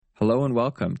Hello and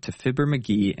welcome to Fibber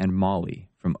McGee and Molly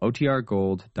from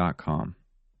OTRGold.com.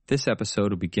 This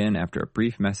episode will begin after a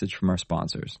brief message from our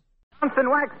sponsors. Johnson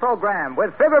Wax Program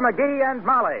with Fibber McGee and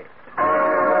Molly.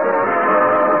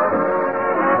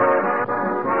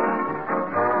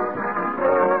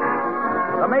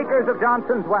 The makers of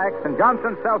Johnson's Wax and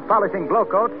Johnson's Self-Polishing Glow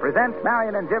Coat present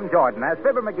Marion and Jim Jordan as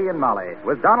Fibber McGee and Molly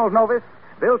with Donald Novis,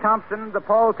 Bill Thompson, the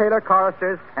Paul Taylor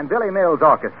Choristers, and Billy Mills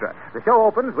Orchestra. The show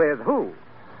opens with Who?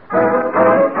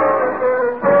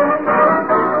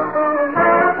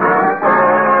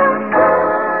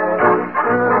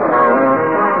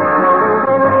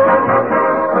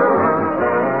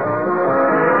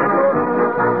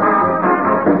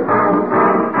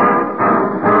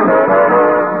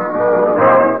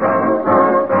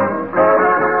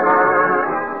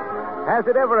 Has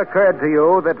it ever occurred to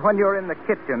you that when you're in the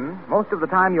kitchen, most of the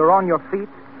time you're on your feet?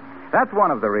 That's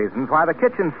one of the reasons why the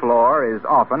kitchen floor is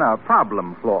often a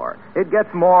problem floor. It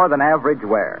gets more than average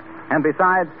wear. And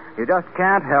besides, you just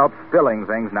can't help spilling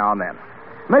things now and then.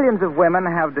 Millions of women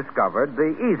have discovered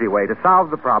the easy way to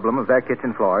solve the problem of their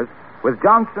kitchen floors with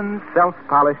Johnson's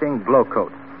Self-Polishing Glow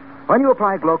Coat. When you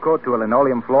apply Glow Coat to a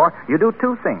linoleum floor, you do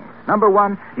two things. Number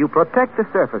one, you protect the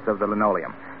surface of the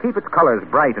linoleum. Keep its colors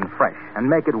bright and fresh and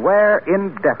make it wear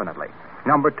indefinitely.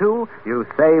 Number two, you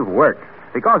save work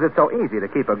because it's so easy to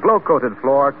keep a glow-coated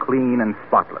floor clean and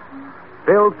spotless.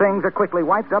 Spilled things are quickly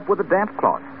wiped up with a damp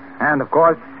cloth. And, of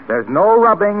course, there's no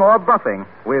rubbing or buffing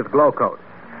with Glow Coat.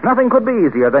 Nothing could be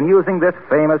easier than using this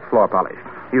famous floor polish.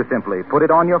 You simply put it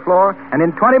on your floor, and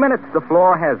in 20 minutes the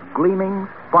floor has gleaming,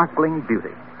 sparkling beauty.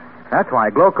 That's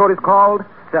why Glow Coat is called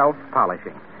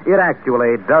self-polishing. It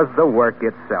actually does the work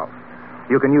itself.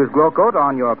 You can use Glow Coat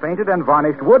on your painted and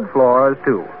varnished wood floors,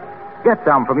 too. Get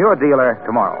some from your dealer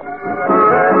tomorrow.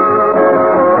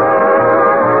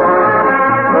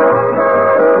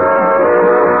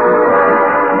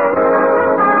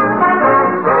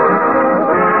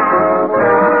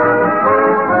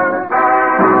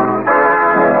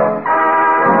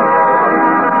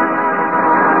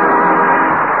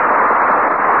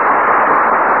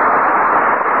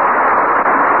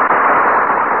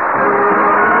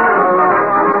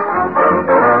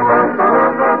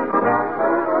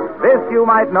 You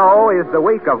might know is the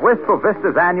week of Wistful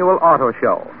Vista's annual auto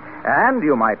show. And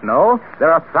you might know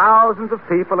there are thousands of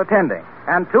people attending.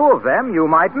 And two of them you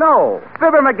might know.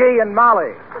 Fibber McGee and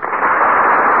Molly.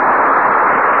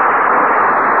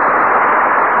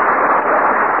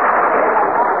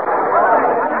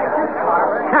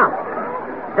 Come.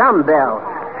 Dumbbell.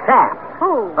 Sap.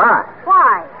 Who? Us.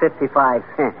 Why? 55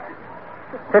 cents.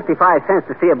 55 cents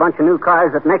to see a bunch of new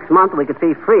cars that next month we could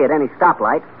see free at any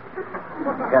stoplight.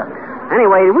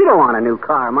 Anyway, we don't want a new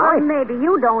car, Well, Molly. maybe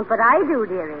you don't, but I do,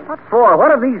 dearie. What for?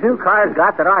 What have these new cars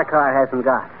got that our car hasn't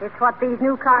got? It's what these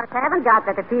new cars haven't got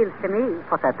that appeals to me.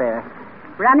 What's that there?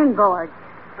 Running boards.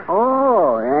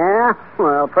 Oh, yeah?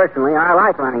 Well, personally, I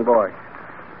like running boards.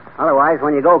 Otherwise,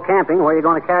 when you go camping, where are you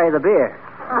going to carry the beer?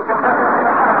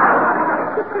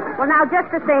 Well, now,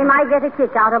 just the same, I get a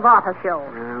kick out of auto show.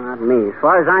 Not me. As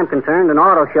far as I'm concerned, an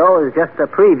auto show is just a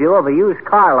preview of a used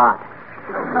car lot.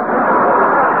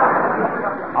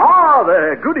 Ah,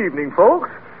 there. Good evening, folks.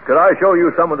 Could I show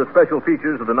you some of the special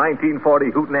features of the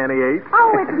 1940 Hootenanny 8?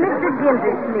 Oh, it's Mr.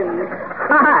 Gildersleeve.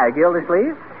 Hi,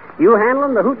 Gildersleeve. You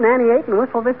handling the Hootenanny 8 in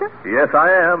Wistful Vista? Yes, I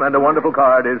am, and a wonderful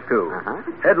car it is, too. Uh-huh.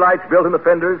 Headlights built in the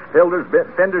fenders built in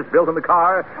the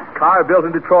car built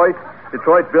in Detroit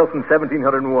built in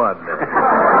 1701.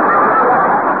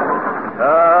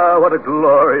 What a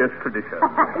glorious tradition.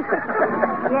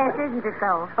 Yes, isn't it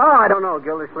so? Oh, I don't know,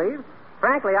 Gildersleeve.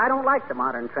 Frankly, I don't like the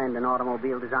modern trend in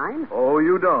automobile design. Oh,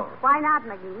 you don't? Why not,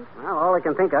 McGee? Well, all I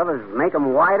can think of is make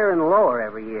them wider and lower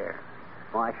every year.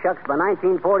 Why, shucks, by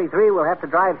 1943, we'll have to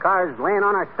drive cars laying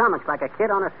on our stomachs like a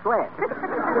kid on a sled.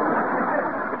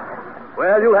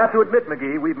 Well, you'll have to admit,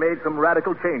 McGee, we've made some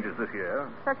radical changes this year.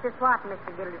 Such as what,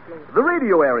 Mr. Gildersleeve? The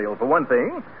radio aerial, for one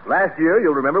thing. Last year,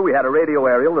 you'll remember, we had a radio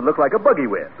aerial that looked like a buggy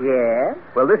whip. Yes?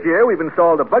 Well, this year, we've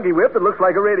installed a buggy whip that looks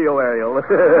like a radio aerial.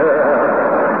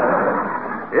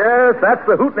 Yes, that's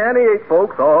the Hootenanny 8,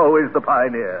 folks. Always the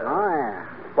pioneer. Oh, yeah.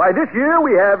 Why, this year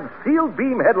we have sealed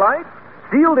beam headlights,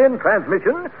 sealed-in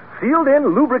transmission,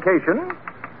 sealed-in lubrication.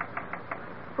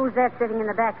 Who's that sitting in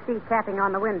the back seat tapping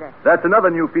on the window? That's another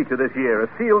new feature this year, a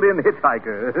sealed-in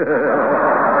hitchhiker.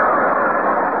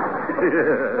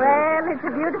 Well, it's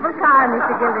a beautiful car,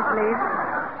 Mr. Gildersleeve.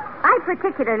 I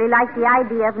particularly like the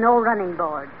idea of no running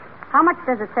boards. How much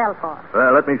does it sell for?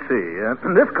 Well, let me see.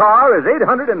 This car is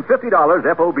 $850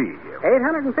 FOB.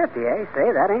 $850, eh?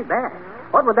 Say, that ain't bad.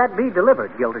 What would that be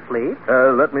delivered, Gildersleeve?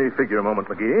 Let me figure a moment,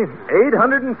 McGee.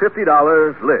 $850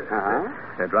 list.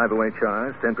 Uh-huh. Drive-away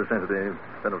charge, 10% of the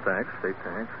federal tax, state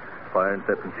tax, fire and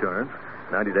theft insurance,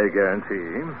 90-day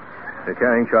guarantee. The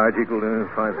carrying charge equal to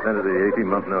 5% of the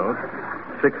 18-month note.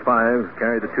 6.5,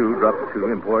 carry the 2, drop the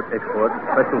 2, import, export,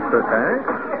 special surtax.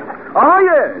 Oh,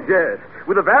 yes.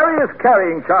 With the various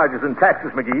carrying charges and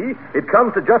taxes, McGee, it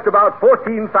comes to just about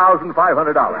 $14,500.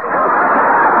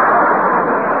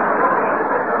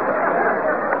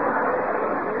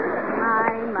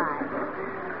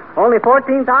 Only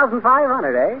 $14,500,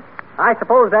 eh? I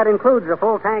suppose that includes a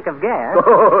full tank of gas.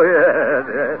 Oh, yes.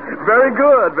 Very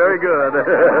good.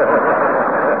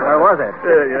 Or was it?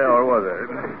 Or was it?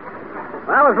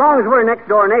 Well, as long as we're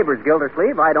next-door neighbors,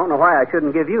 Gildersleeve, I don't know why I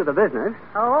shouldn't give you the business.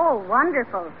 Oh,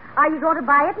 wonderful. Are you going to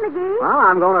buy it, McGee? Well,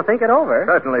 I'm going to think it over.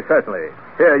 Certainly.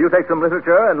 Here, you take some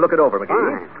literature and look it over, McGee.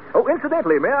 Fine. Oh,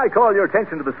 incidentally, may I call your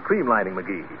attention to the streamlining,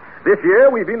 McGee? This year,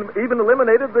 we've even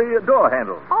eliminated the door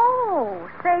handle. Oh,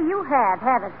 say you have,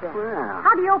 haven't you? Well.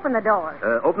 How do you open the doors?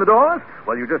 Open the doors?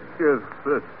 Well, you just...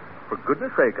 for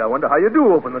goodness sake, I wonder how you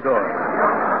do open the door.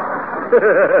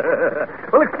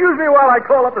 Well, excuse me while I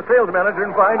call up the sales manager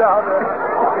and find out.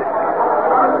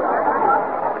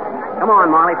 Come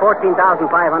on, Molly. $14,500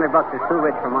 is too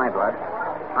rich for my blood.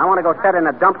 I want to go sit in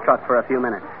a dump truck for a few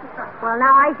minutes. Well,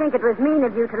 now, I think it was mean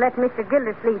of you to let Mr.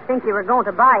 Gildersleeve think you were going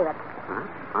to buy it. Huh?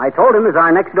 I told him as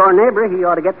our next-door neighbor he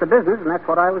ought to get the business, and that's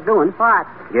what I was doing. What?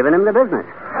 Giving him the business.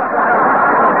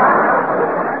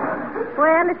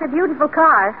 Well, it's a beautiful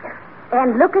car.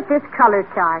 And look at this color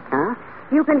chart. Huh?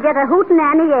 You can get a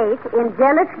Hootenanny 8 in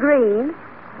Jealous Green,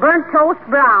 Burnt Toast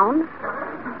Brown,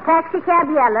 Taxi Cab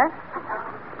Yellow,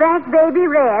 Spank Baby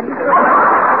Red,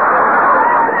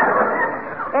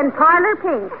 and Parlor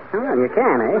Pink. Oh, you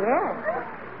can, eh? Yes.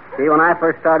 See, when I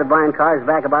first started buying cars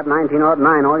back about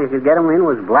 1909, all you could get them in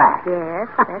was black. Yes,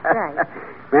 that's right.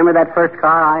 Remember that first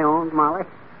car I owned, Molly?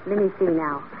 Let me see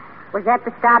now. Was that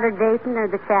the Stoddard Dayton or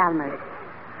the Chalmers?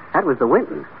 That was the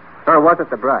Winton. Or was it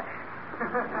the Brush?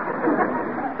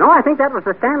 No, I think that was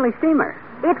the Stanley Steamer.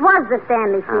 It was the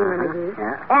Stanley Steamer, Uh-huh, McGee.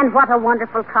 yeah. And what a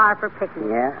wonderful car for picnics.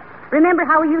 Yeah. Remember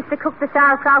how we used to cook the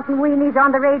sauerkraut and weenies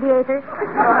on the radiator?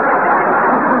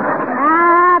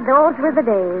 Those were the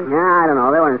days. Yeah, I don't know.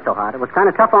 They weren't so hot. It was kind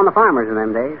of tough on the farmers in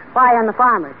them days. Why on the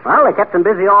farmers? Well, they kept them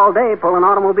busy all day pulling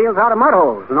automobiles out of mud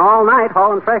holes and all night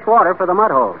hauling fresh water for the mud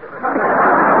holes.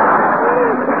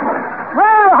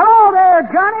 Well, hello there,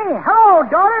 Johnny. Hello,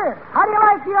 daughter. How do you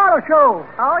like the auto show?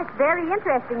 Oh, it's very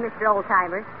interesting, Mr.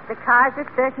 Oldtimer. The cars are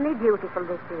certainly beautiful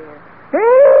this year.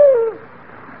 See?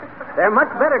 They're much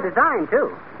better designed,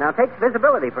 too. Now, take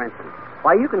visibility, for instance.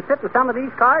 Why, you can sit in some of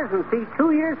these cars and see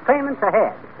 2 years' payments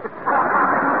ahead.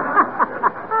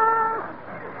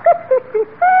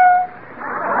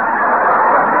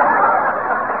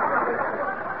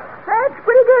 That's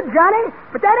pretty good, Johnny,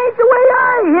 but that ain't the way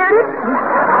I heard it.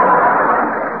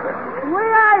 The way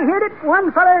I heard it,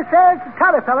 one feller says to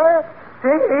t'other feller,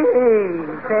 says,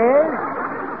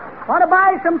 want to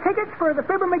buy some tickets for the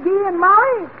Fibber McGee and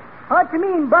Molly? What do you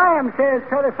mean, buy 'em, says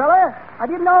t'other feller. I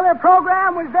didn't know their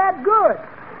program was that good.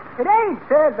 It ain't,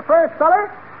 says the first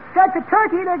feller. Such a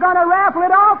turkey, they're going to raffle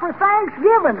it off for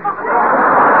Thanksgiving.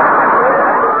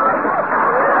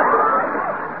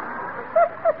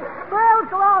 Well,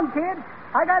 so long, kid.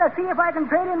 I got to see if I can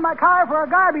trade in my car for a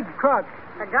garbage truck.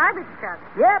 A garbage truck?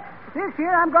 Yep. This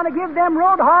year I'm going to give them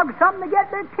road hogs something to get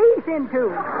their teeth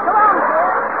into. Come on,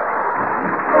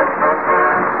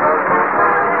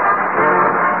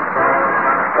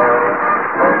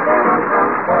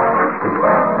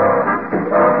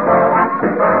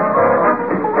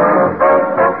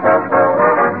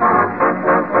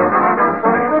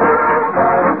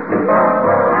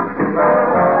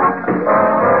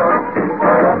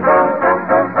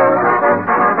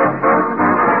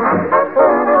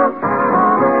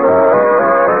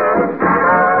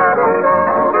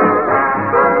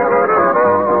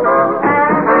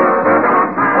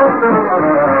 kid.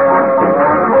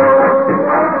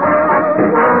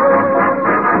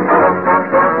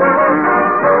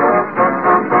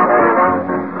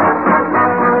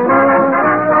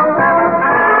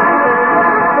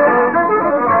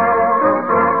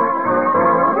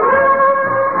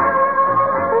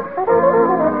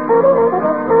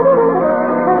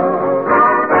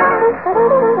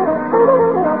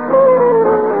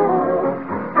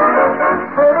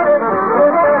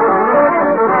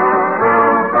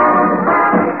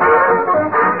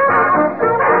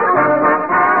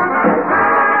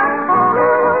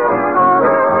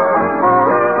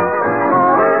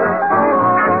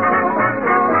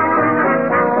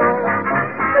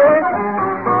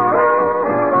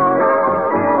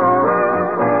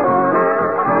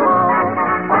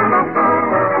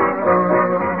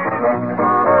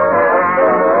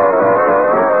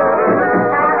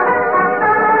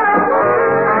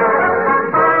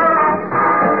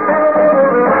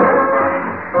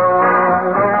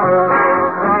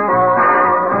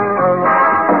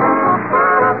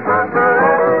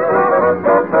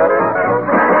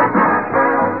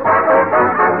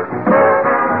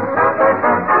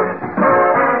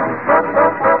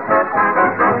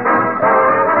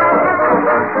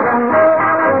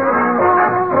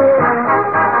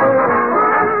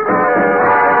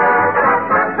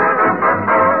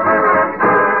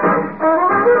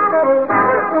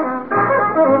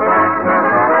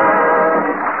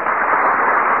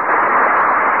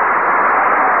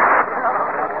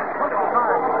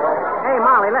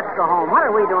 let's go home. What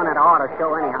are we doing at an auto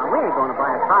show anyhow? We ain't going to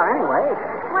buy a car anyway.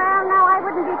 Well, now, I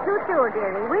wouldn't be too sure,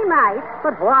 dearie. We might.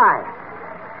 But why?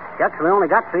 Just we only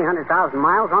got 300,000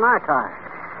 miles on our car.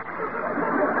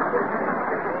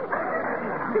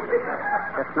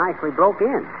 Just nicely broke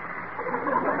in.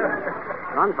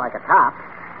 Runs like a top.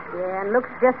 Yeah, and looks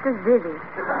just as busy.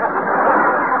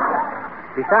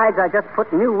 Besides, I just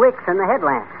put new wicks in the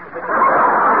headlamps.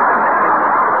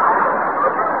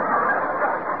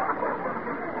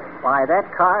 Why,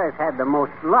 that car has had the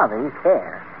most loving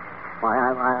care. Why,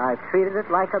 I treated it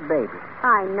like a baby.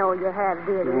 I know you have,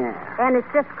 dearie. Yeah. And it's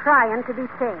just crying to be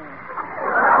changed.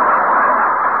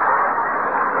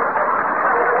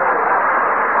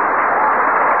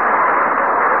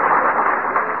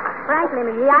 Frankly,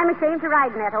 McGee, I'm ashamed to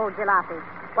ride in that old jalopy.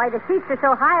 Why, the seats are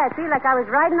so high, I feel like I was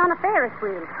riding on a Ferris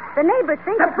wheel. The neighbors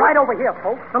think Step right over here,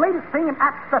 folks. The latest thing in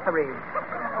accessories.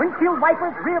 Windshield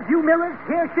wipers, rear view mirrors,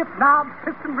 gear shift knobs,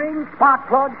 piston rings, spark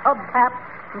plugs, hubcaps,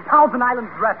 and Thousand Island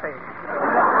dressing.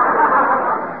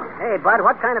 Hey, Bud,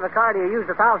 what kind of a car do you use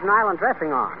the Thousand Island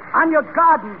dressing on? On your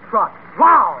garden truck.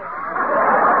 Wow!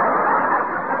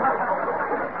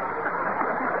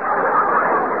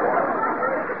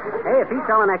 Hey, if he's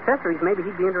selling accessories, maybe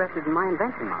he'd be interested in my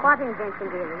invention, Mom. What invention,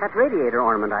 dearie? That radiator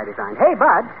ornament I designed. Hey,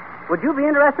 Bud, would you be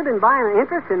interested in buying an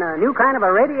interest in a new kind of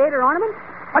a radiator ornament?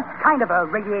 What kind of a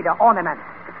radiator ornament?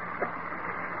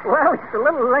 Well, it's a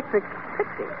little electric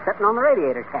pixie sitting on the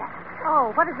radiator cap.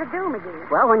 Oh, what does it do, McGee?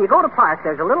 Well, when you go to park,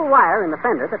 there's a little wire in the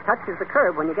fender that touches the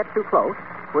curb when you get too close,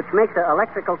 which makes an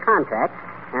electrical contact,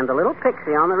 and the little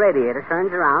pixie on the radiator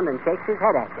turns around and shakes his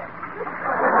head at you.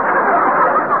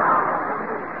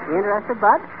 You interested,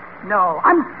 Bud? No,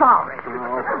 I'm sorry.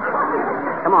 Oh.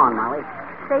 Come on, Molly.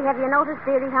 Say, have you noticed,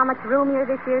 dearie, how much roomier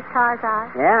this year's cars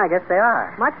are? Yeah, I guess they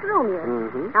are. Much roomier.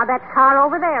 Mm-hmm. Now, that car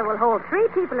over there will hold 3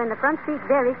 people in the front seat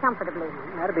very comfortably.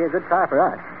 That'd be a good car for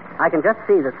us. I can just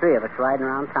see the 3 of us riding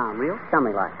around town, real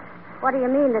chummy like. What do you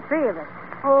mean, the 3 of us?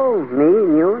 Oh, me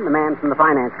and you and the man from the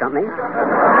finance company.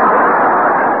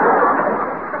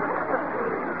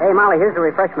 Hey, Molly, here's the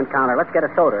refreshment counter. Let's get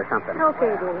a soda or something.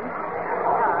 Okay, dearie.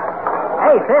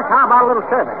 Hey, sis, how about a little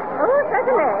service? Oh,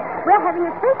 certainly. We're having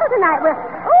a special tonight.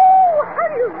 Oh, how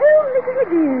do you do, Mrs.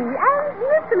 McGee? And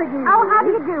Mr. McGee. Oh, how do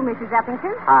you do, Mrs.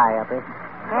 Uppington? Hi, Uppy.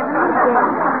 Heavenly day.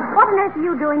 What on earth are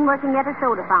you doing working at a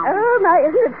soda fountain? Oh, now,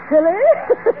 isn't it silly?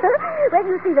 Well,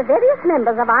 you see, the various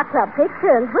members of our club take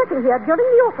turns working here during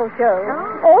the awful show.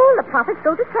 Oh. All the profits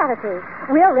go to charity.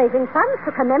 We're raising funds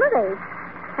to commemorate.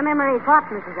 Commemorate what,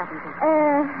 Mrs. Uppington?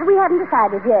 We haven't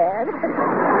decided yet.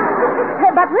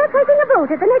 But we're taking a vote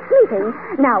at the next meeting.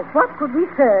 Now, what could we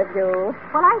serve you?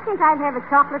 Well, I think I'd have a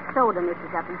chocolate soda,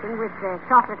 Mrs. Uppington, with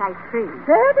chocolate ice cream.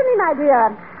 Certainly, my dear.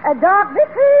 A dark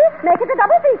victory. Make it a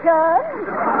double feature.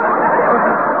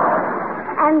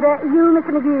 And you,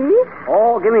 Mr. McGee?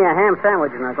 Oh, give me a ham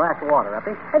sandwich and a glass of water,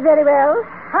 Uppy. Very well.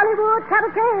 Hollywood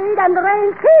cavalcade and the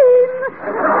rain team.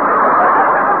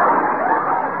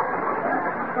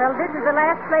 Well, this is the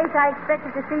last place I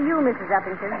expected to see you, Mrs.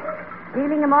 Uppington.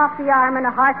 Peeling him off the arm in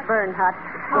a heartburn hut.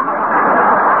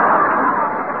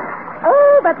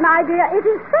 Oh, but my dear, it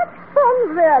is such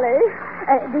fun, really.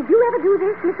 Did you ever do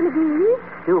this, Miss McGee?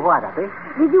 Do what, Uppy?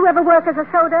 Did you ever work as a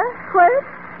soda squirt?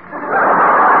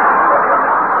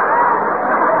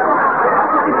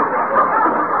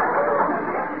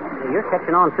 You're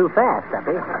catching on too fast,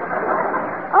 Uppy.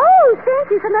 Oh,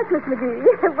 thank you so much, Miss McGee.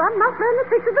 One must learn the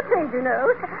tricks of the trade, you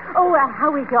know. Oh,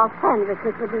 how is your sandwich,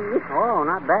 Miss McGee? Oh,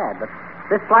 not bad, but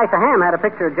this slice of ham had a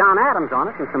picture of John Adams on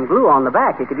it and some glue on the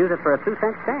back. You could use it for a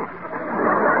 2-cent stamp.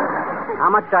 How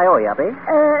much do I owe you, Uppy?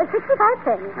 65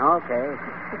 cents. Okay.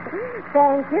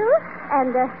 Thank you.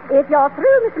 And if you're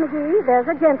through, Miss McGee, there's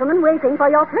a gentleman waiting for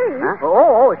your plate. Huh?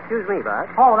 Oh, excuse me, Bud.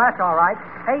 Oh, that's all right.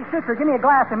 Hey, sister, give me a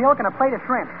glass of milk and a plate of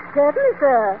shrimp. Certainly,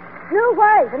 sir. Snow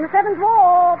White and the Seventh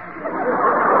Wall.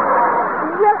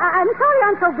 Well, I'm sorry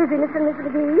I'm so busy, Mr. and Mrs.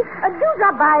 McGee. Do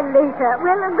drop by later.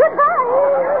 Well, goodbye.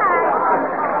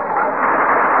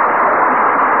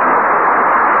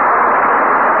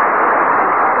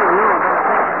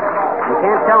 You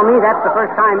can't tell me that's the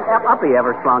first time Uppy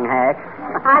ever slung hash.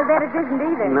 I bet it isn't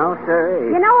either. No, sir.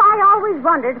 You know, I always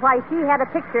wondered why she had a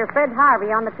picture of Fred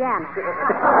Harvey on the piano.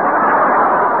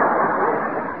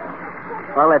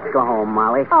 Well, let's go home,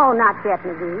 Molly. Oh, not yet,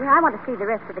 McGee. I want to see the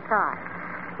rest of the car.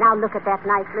 Now, look at that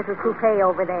nice little coupe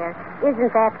over there.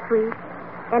 Isn't that sweet?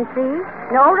 And see?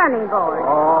 No running board.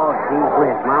 Oh, gee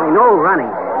whiz, Molly. No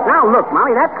running. Now, look,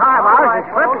 Molly, that car of ours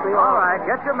is perfectly all right.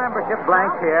 Get your membership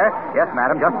blanks here. Yes,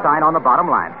 madam, just sign on the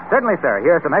bottom line. Certainly, sir.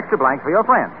 Here's some extra blanks for your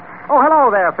friends. Oh,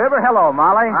 hello there, Fibber. Hello,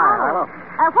 Molly. Hi, hello.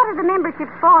 What are the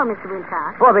memberships for, Mr.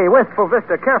 Wilcox? For the Wistful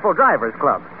Vista Careful Drivers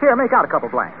Club. Here, make out a couple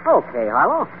blanks. Okay,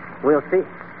 Harlow. We'll see.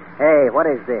 Hey, what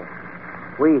is this?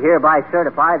 We hereby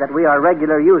certify that we are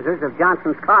regular users of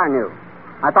Johnson's Car New.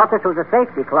 I thought this was a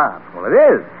safety club. Well, it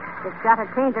is. It's got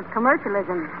a taint of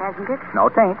commercialism, hasn't it? No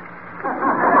taint.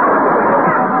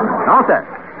 No, sir.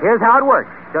 Here's how it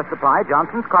works. Just apply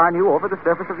Johnson's Car New over the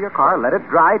surface of your car, let it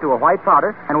dry to a white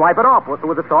powder, and wipe it off with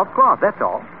a soft cloth. That's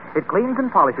all. It cleans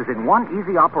and polishes in one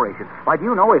easy operation. Why, do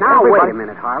you know if Now, everybody... wait a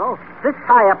minute, Harlow. This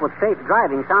tie-up with safe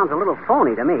driving sounds a little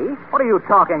phony to me. What are you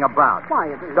talking about? Why,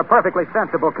 It's a perfectly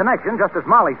sensible connection, just as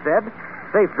Molly said.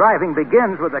 Safe driving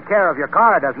begins with the care of your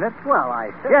car, doesn't it? Well,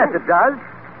 I... Yes, it does.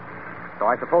 So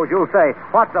I suppose you'll say,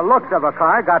 what's the looks of a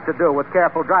car got to do with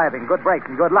careful driving, good brakes,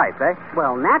 and good lights, eh?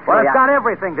 Well, Well, naturally, it's got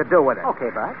everything to do with it.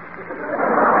 Okay, Bud.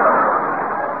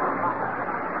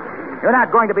 You're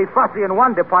not going to be fussy in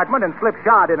one department and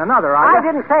slipshod in another, are you? I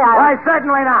didn't say I... Why,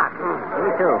 certainly not. Me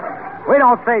too. We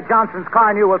don't say Johnson's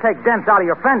Car New will take dents out of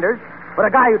your fenders, but a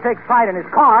guy who takes pride in his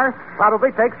car probably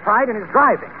takes pride in his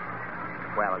driving.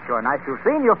 Well, it's sure nice to have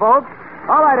seen you folks.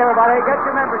 All right, everybody, get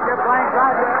your membership blanks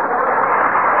out here.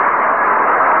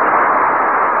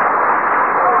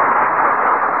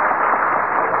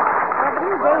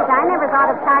 I never thought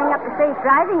of tying up the safe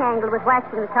driving angle with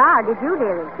waxing the car, did you,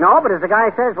 dearie? No, but as the guy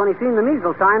says when he seen the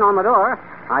measles sign on the door,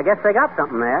 I guess they got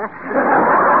something there.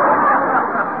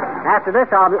 After this,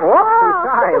 I'll be... Oh, I'm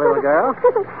sorry, little girl. Gee,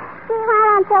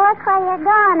 why don't you look where you're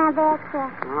going, I betcha.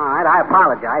 All right, I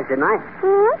apologize, didn't I?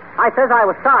 I says I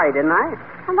was sorry, didn't I?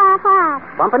 About what?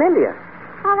 Bumping into you.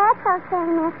 Oh, that's okay,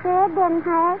 mister. It didn't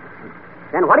hurt.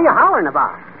 Then what are you hollering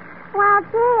about? Well,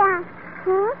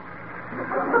 gee,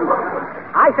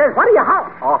 I says, what are you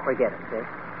hollering? Oh, forget it, sis.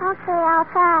 Okay, I'll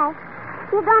try.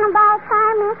 You gonna buy a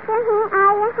car, mister?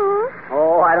 Are you,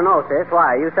 Oh, I don't know, sis.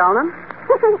 Why, are you selling them?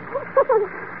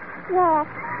 Yes.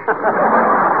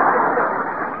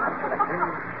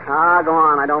 Go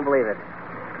on. I don't believe it.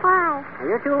 Why? Well,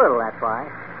 you're too little, that's why.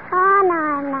 Oh, no,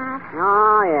 I'm not.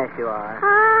 Oh, yes, you are.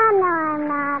 Oh, no, I'm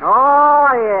not. Oh,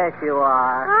 yes, you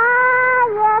are. Oh,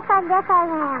 yes, I guess I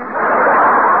am.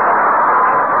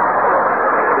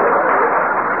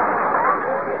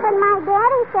 But my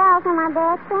daddy sells them, I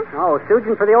betcha. Oh,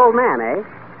 stooging for the old man, eh?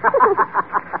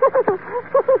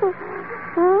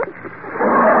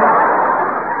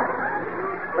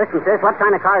 Listen, sis, what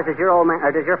kind of cars does your old man,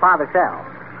 or does your father sell?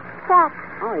 Truck.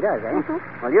 Oh, he does, eh?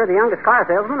 Well, you're the youngest car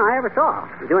salesman I ever saw.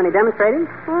 You do any demonstrating?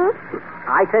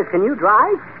 I says, can you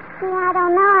drive? See, I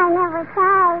don't know. I never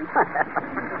tried.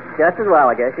 Just as well,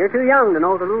 I guess. You're too young to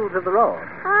know the rules of the road.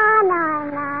 Oh, no, I'm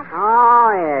not.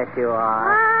 Oh, yes, you are.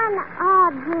 Oh, no. Oh,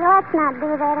 gee, let's not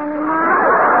do that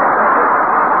anymore.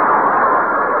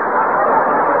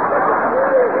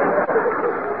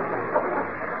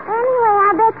 Anyway,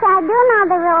 I bet you I do know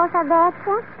the rules, I bet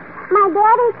you. My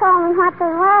daddy told me what they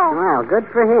were. Well, good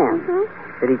for him.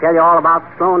 Did he tell you all about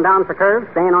slowing down for curves,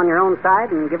 staying on your own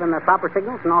side, and giving the proper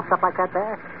signals and all stuff like that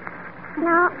there?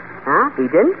 No. Huh? He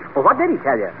didn't? Well, what did he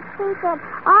tell you? He said,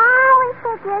 always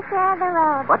take your share of the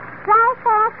road. What? Drive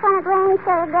fast when it rains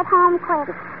so you get home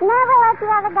quick. Never let the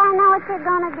other guy know what you're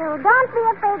going to do. Don't be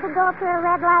afraid to go through a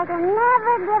red light, and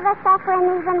never give a sucker an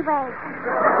even break.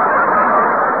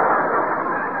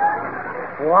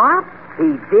 What?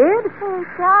 He did? He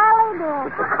surely did.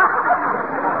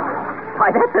 Why,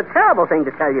 that's a terrible thing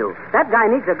to tell you. That guy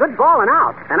needs a good bawling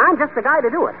out, and I'm just the guy to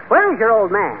do it. Where is your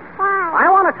old man? Why? I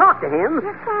want to talk to him.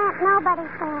 You can't. Nobody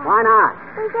can. Why not?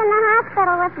 He's in the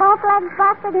hospital with both legs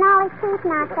busted and all his teeth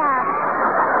knocked out.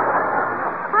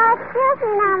 Oh, excuse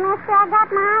me now, mister. I got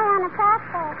my eye on a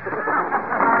prospect.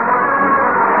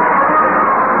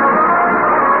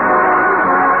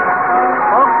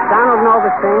 Folks, Donald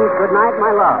Novus sings Good Night,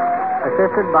 My Love,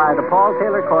 assisted by the Paul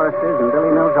Taylor Choristers and Billy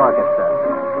Mills Orchestra.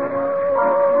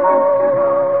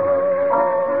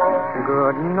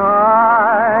 Good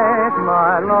night,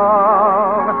 my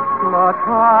love. The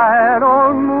tired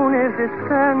old moon is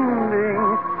descending.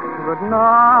 Good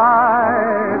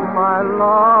night, my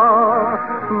love.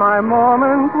 My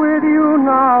moment with you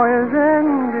now is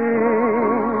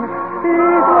ending.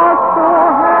 It was so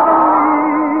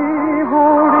heavenly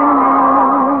holding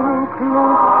you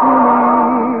close to me.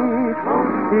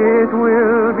 It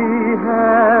will be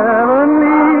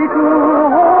heavenly to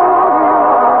hold you.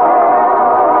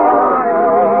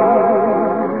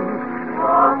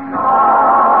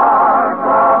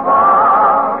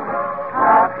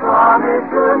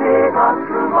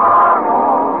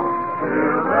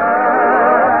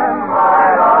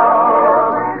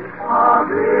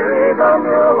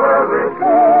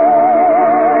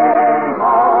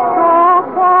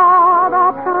 So far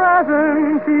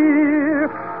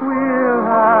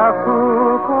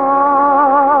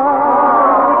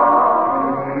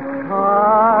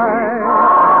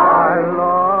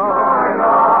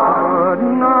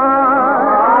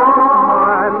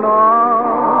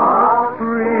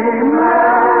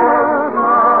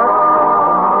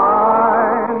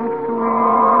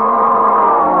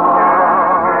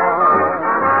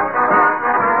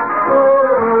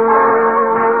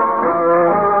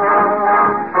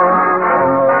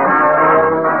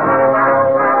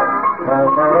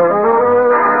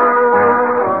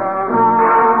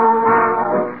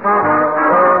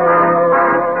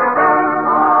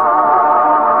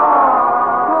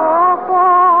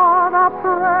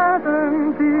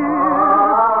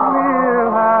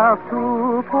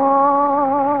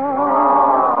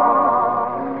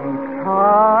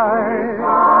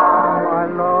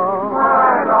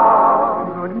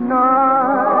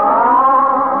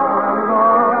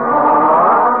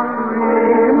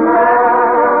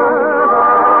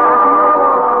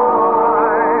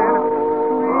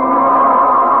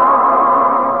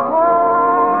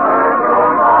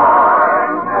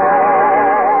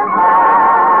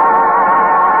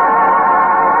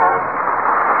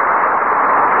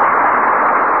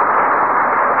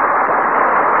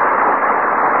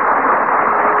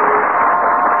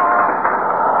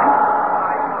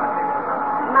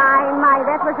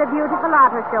A beautiful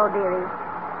auto show, dearie.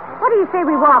 What do you say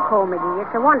we walk home, McGee?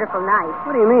 It's a wonderful night.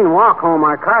 What do you mean, walk home?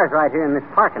 Our car's right here in this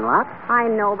parking lot. I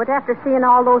know, but after seeing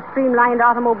all those streamlined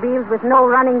automobiles with no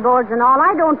running boards and all,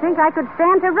 I don't think I could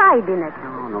stand to ride in it.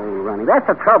 Oh, no running. That's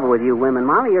the trouble with you women,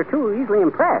 Molly. You're too easily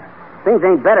impressed. Things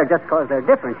ain't better just because they're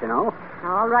different, you know.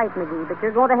 All right, McGee, but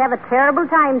you're going to have a terrible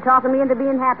time talking me into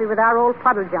being happy with our old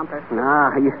puddle jumper.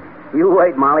 Nah, you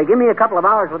wait, Molly. Give me a couple of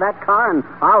hours with that car, and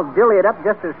I'll dilly it up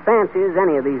just as fancy as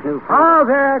any of these new cars. Ah,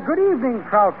 there. Good evening,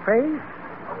 Trout Face.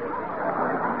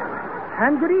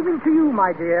 And good evening to you,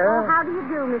 my dear. Oh, how do you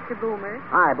do, Mr. Boomer?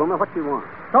 Hi, Boomer. What do you want?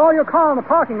 Saw your car in the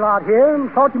parking lot here and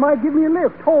thought you might give me a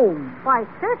lift home. Why,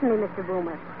 certainly, Mr.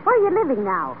 Boomer. Where are you living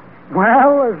now?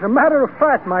 Well, as a matter of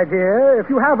fact, my dear, if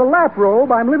you have a lap robe,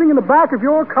 I'm living in the back of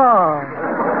your car.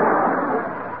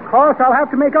 Of course, I'll have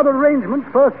to make other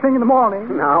arrangements first thing in the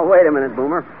morning. Now, wait a minute,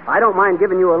 Boomer. I don't mind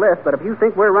giving you a lift, but if you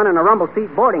think we're running a rumble seat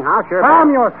boarding house, you're...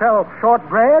 Calm yourself,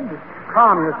 shortbread.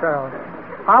 Calm yourself.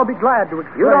 I'll be glad to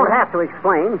explain. You don't have to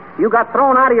explain. You got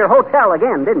thrown out of your hotel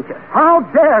again, didn't you? How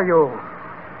dare you?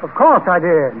 Of course I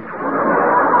did.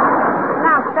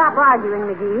 Now, stop arguing,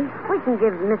 McGee. We can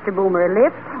give Mr. Boomer a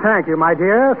lift. Thank you, my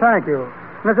dear. Thank you.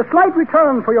 And as a slight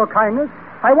return for your kindness,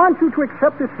 I want you to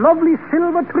accept this lovely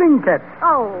silver trinket.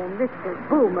 Oh, Mr.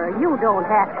 Boomer, you don't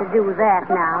have to do that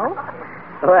now.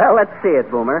 Well, let's see it,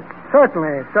 Boomer.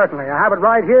 Certainly, certainly. I have it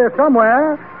right here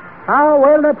somewhere. Now,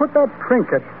 where did I put that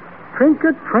trinket?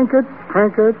 Trinket, trinket,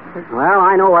 trinket. Well,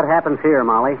 I know what happens here,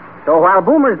 Molly. So while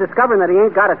Boomer's discovering that he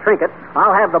ain't got a trinket,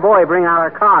 I'll have the boy bring out our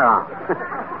car out.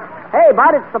 Hey,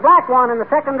 Bud, it's the black one in the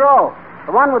second row.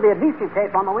 The one with the adhesive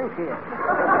tape on the windshield.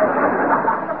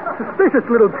 Suspicious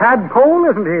little tadpole,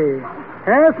 isn't he?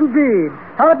 Yes, indeed.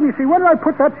 Now, let me see. Where did I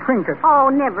put that trinket? Oh,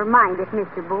 never mind it,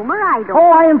 Mr. Boomer. I don't...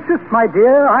 Oh, I insist, my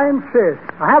dear. I insist.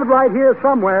 I have it right here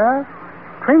somewhere.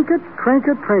 Trinket,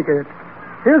 trinket, trinket.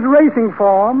 Here's racing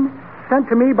form sent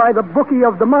to me by the bookie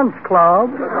of the Month Club.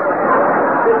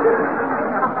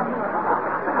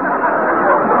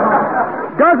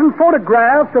 Dozen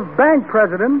photographs of bank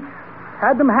presidents.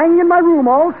 Had them hanging in my room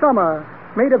all summer.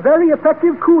 Made a very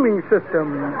effective cooling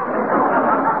system.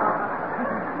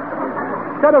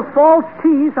 Instead of false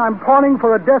teeth, I'm pawning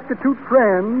for a destitute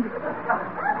friend.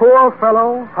 Poor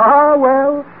fellow. Ah,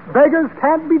 well, beggars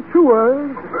can't be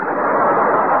chewers.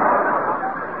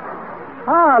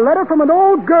 A letter from an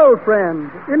old girlfriend.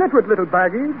 Illiterate little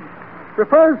baggage.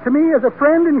 Refers to me as a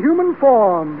friend in human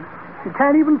form. She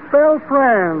can't even spell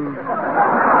friend.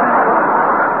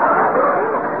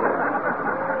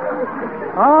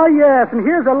 Ah, yes, and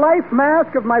here's a life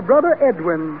mask of my brother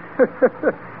Edwin.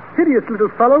 Hideous little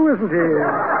fellow, isn't he?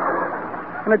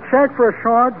 And a check for a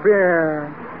short beer.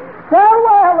 Well,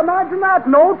 well, imagine that.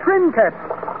 No trinket.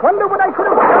 Wonder what I could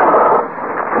have done.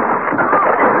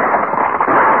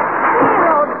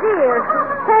 Oh, dear.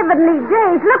 Heavenly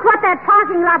days. Look what that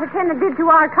parking lot attendant did to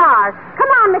our cars. Come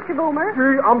on, Mr. Boomer.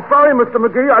 Gee, I'm sorry, Mr.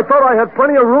 McGee. I thought I had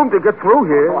plenty of room to get through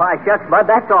here. Why, shucks, Bud,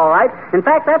 that's all right. In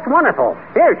fact, that's wonderful.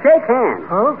 Here, shake hands.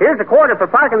 Huh? Here's a quarter for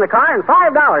parking the car and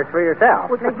 $5 for yourself.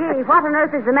 McGee, what on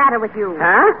earth is the matter with you?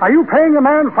 Huh? Are you paying a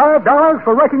man $5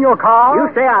 for wrecking your car? You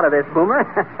stay out of this, Boomer.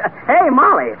 Hey,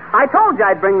 Molly, I told you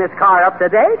I'd bring this car up to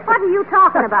date. What are you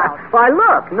talking about? Why,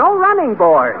 look, no running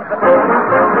board.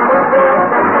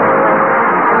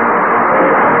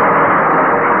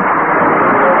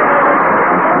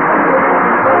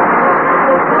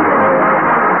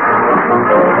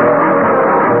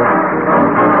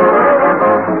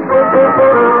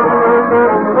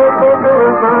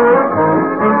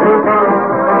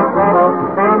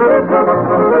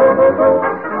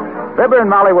 Fibber and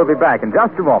Molly will be back in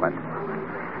just a moment.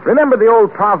 Remember the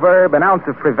old proverb, an ounce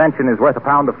of prevention is worth a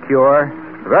pound of cure?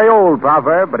 It's a very old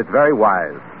proverb, but it's very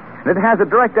wise. And it has a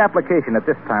direct application at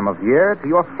this time of year to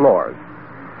your floors.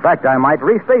 In fact, I might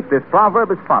restate this proverb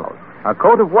as follows. A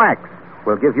coat of wax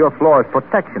will give your floors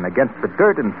protection against the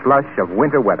dirt and slush of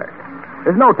winter weather.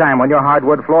 There's no time when your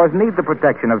hardwood floors need the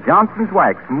protection of Johnson's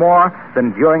Wax more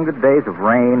than during the days of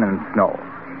rain and snow.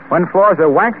 When floors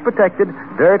are wax protected,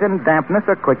 dirt and dampness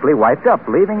are quickly wiped up,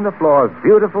 leaving the floors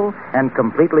beautiful and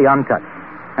completely untouched.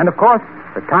 And of course,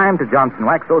 the time to Johnson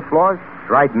Wax those floors is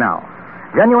right now.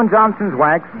 Genuine Johnson's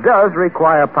Wax does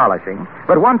require polishing,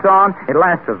 but once on, it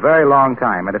lasts a very long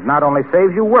time, and it not only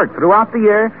saves you work throughout the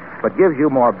year, but gives you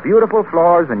more beautiful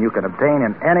floors than you can obtain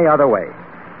in any other way.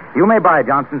 You may buy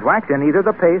Johnson's Wax in either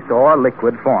the paste or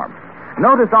liquid form.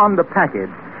 Notice on the package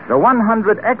the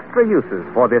 100 extra uses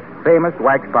for this famous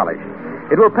wax polish.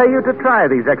 It will pay you to try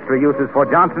these extra uses for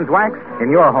Johnson's Wax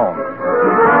in your home.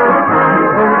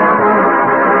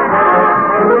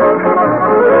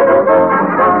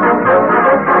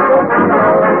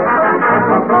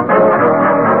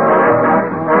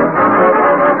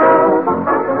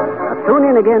 Tune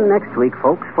in again next week,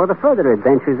 folks, for the further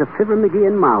adventures of Fibber McGee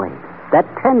and Molly. That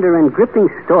tender and gripping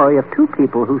story of two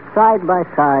people who, side by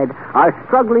side, are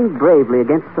struggling bravely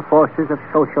against the forces of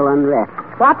social unrest.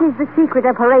 What is the secret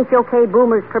of Horatio K.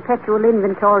 Boomer's perpetual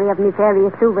inventory of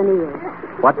nefarious souvenirs?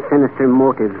 What sinister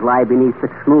motives lie beneath the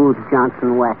smooth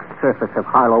Johnson Wax surface of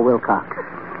Harlow Wilcox?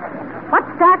 What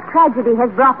stark tragedy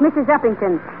has brought Mrs.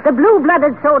 Uppington, the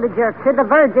blue-blooded soda jerk, to the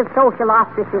verge of social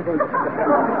ostracism?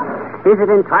 Is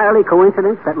it entirely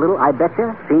coincidence that little I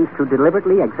Betcha seems to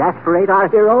deliberately exasperate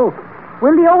our hero?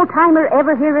 Will the old-timer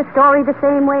ever hear a story the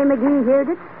same way McGee heard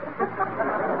it?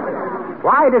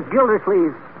 Why does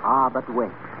Gildersleeve... Ah, but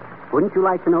wait. Wouldn't you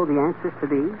like to know the answers to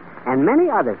these and many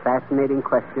other fascinating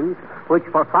questions which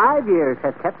for 5 years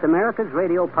have kept America's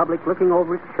radio public looking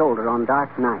over its shoulder on dark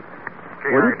nights?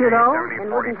 Wouldn't you, though?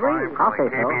 And wouldn't we? I'll say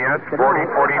so. KBS Good night.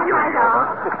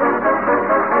 4043.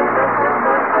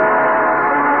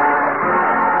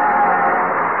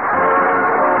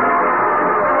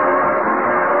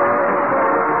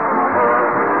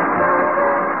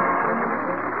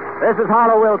 This is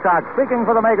Harlow Wilcox, speaking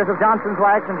for the makers of Johnson's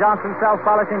Wax and Johnson's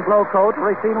Self-Polishing Glow Coat,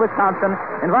 Racine, Wisconsin,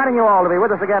 inviting you all to be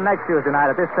with us again next Tuesday night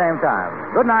at this same time.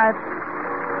 Good night.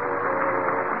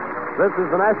 This is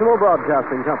the National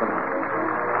Broadcasting Company.